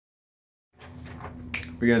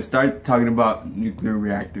we're gonna start talking about nuclear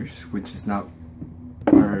reactors, which is not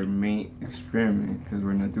our main experiment because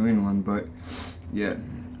we're not doing one, but yeah,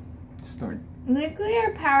 start.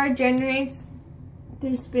 Nuclear power generates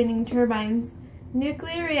through spinning turbines.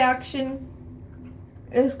 Nuclear reaction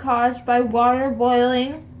is caused by water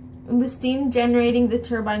boiling and with steam generating the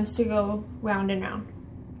turbines to go round and round.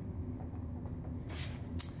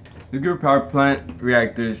 Nuclear power plant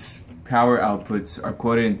reactors' power outputs are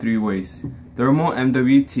quoted in three ways. Thermal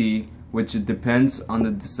MWT, which depends on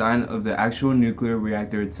the design of the actual nuclear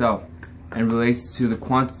reactor itself and relates to the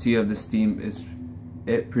quantity of the steam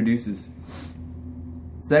it produces.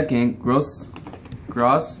 Second, gross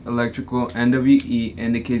electrical NWE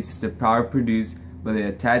indicates the power produced by the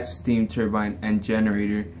attached steam turbine and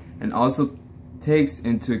generator, and also takes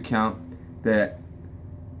into account the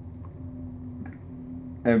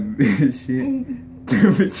ambient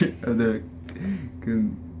temperature of the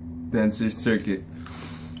condenser circuit.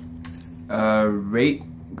 Rate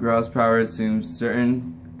gross power assumes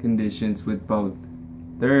certain conditions with both.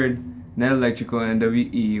 Third, net electrical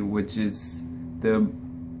NWE, which is the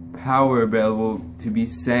power available to be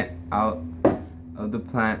sent out of the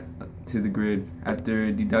plant to the grid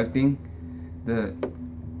after deducting the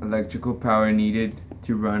electrical power needed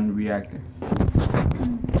to run reactor. How do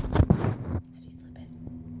you flip it?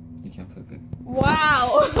 You can't flip it.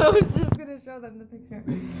 Wow! I was just gonna show them the picture.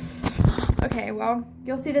 Okay, well,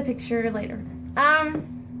 you'll see the picture later.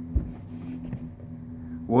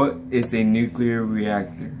 What is a nuclear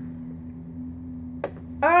reactor?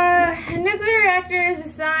 A nuclear reactor is a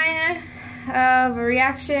sign of a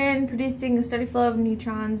reaction producing a steady flow of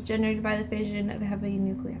neutrons generated by the fission of heavy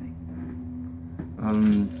nuclei.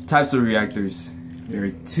 Types of reactors. There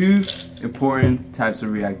are two important types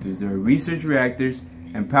of reactors. There are research reactors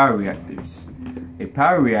and power reactors. A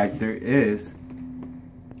power reactor is...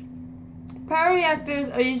 Power reactors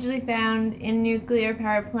are usually found in nuclear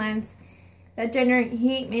power plants that generate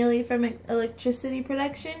heat mainly from electricity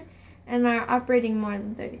production and are operating in more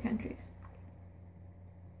than 30 countries.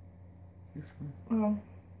 Oh,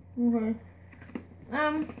 okay.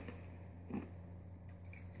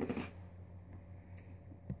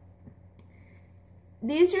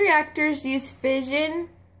 These reactors use fission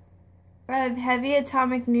of heavy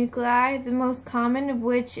atomic nuclei, the most common of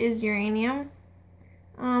which is uranium.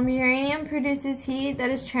 Uranium produces heat that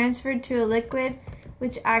is transferred to a liquid,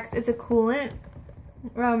 which acts as a coolant.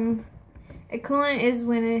 A coolant is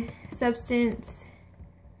when a substance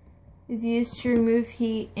is used to remove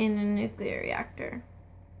heat in a nuclear reactor.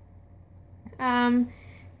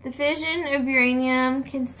 The fission of uranium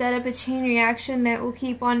can set up a chain reaction that will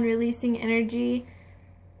keep on releasing energy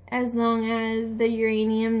as long as the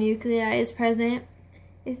uranium nuclei is present.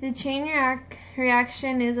 If the chain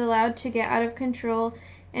reaction is allowed to get out of control,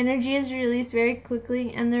 energy is released very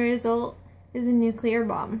quickly and the result is a nuclear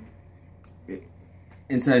bomb.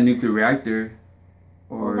 Inside a nuclear reactor,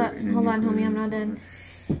 or hold on, homie, I'm not done.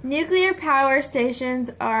 Nuclear power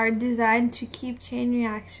stations are designed to keep chain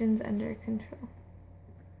reactions under control.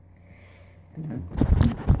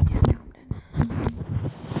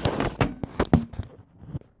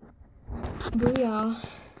 Booyah.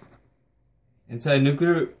 Inside a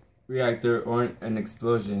nuclear reactor or an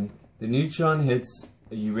explosion, the neutron hits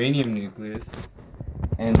a uranium nucleus,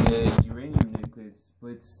 and the uranium nucleus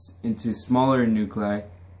splits into smaller nuclei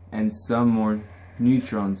and some more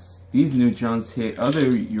neutrons. These neutrons hit other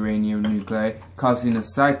uranium nuclei, causing a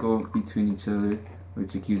cycle between each other,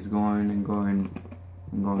 which it keeps going and going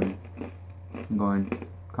and going and going,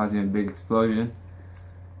 causing a big explosion.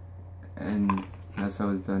 And that's how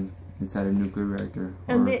it's done inside a nuclear reactor.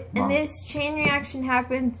 And this chain reaction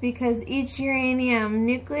happens because each uranium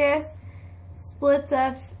nucleus splits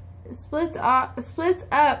up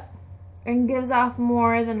and gives off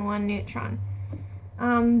more than one neutron.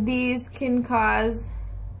 These can cause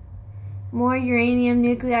more uranium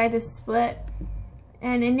nuclei to split,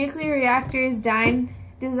 and a nuclear reactor is designed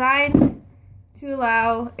to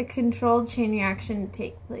allow a controlled chain reaction to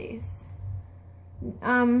take place.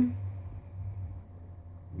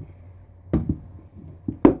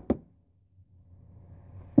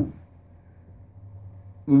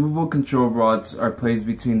 Movable control rods are placed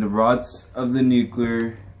between the rods of the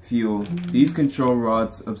nuclear fuel. These control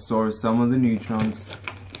rods absorb some of the neutrons,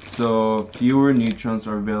 so fewer neutrons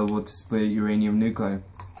are available to split uranium nuclei.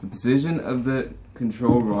 The position of the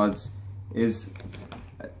control rods is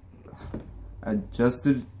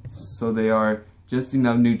adjusted so they are just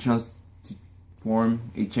enough neutrons to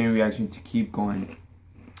form a chain reaction to keep going,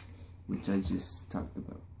 which I just talked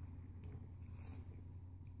about.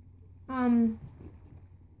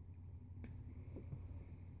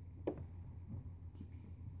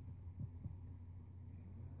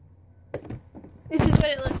 This is what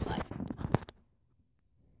it looks like.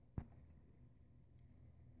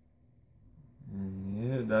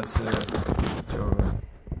 And yeah, that's it.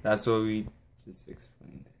 That's what we just explained.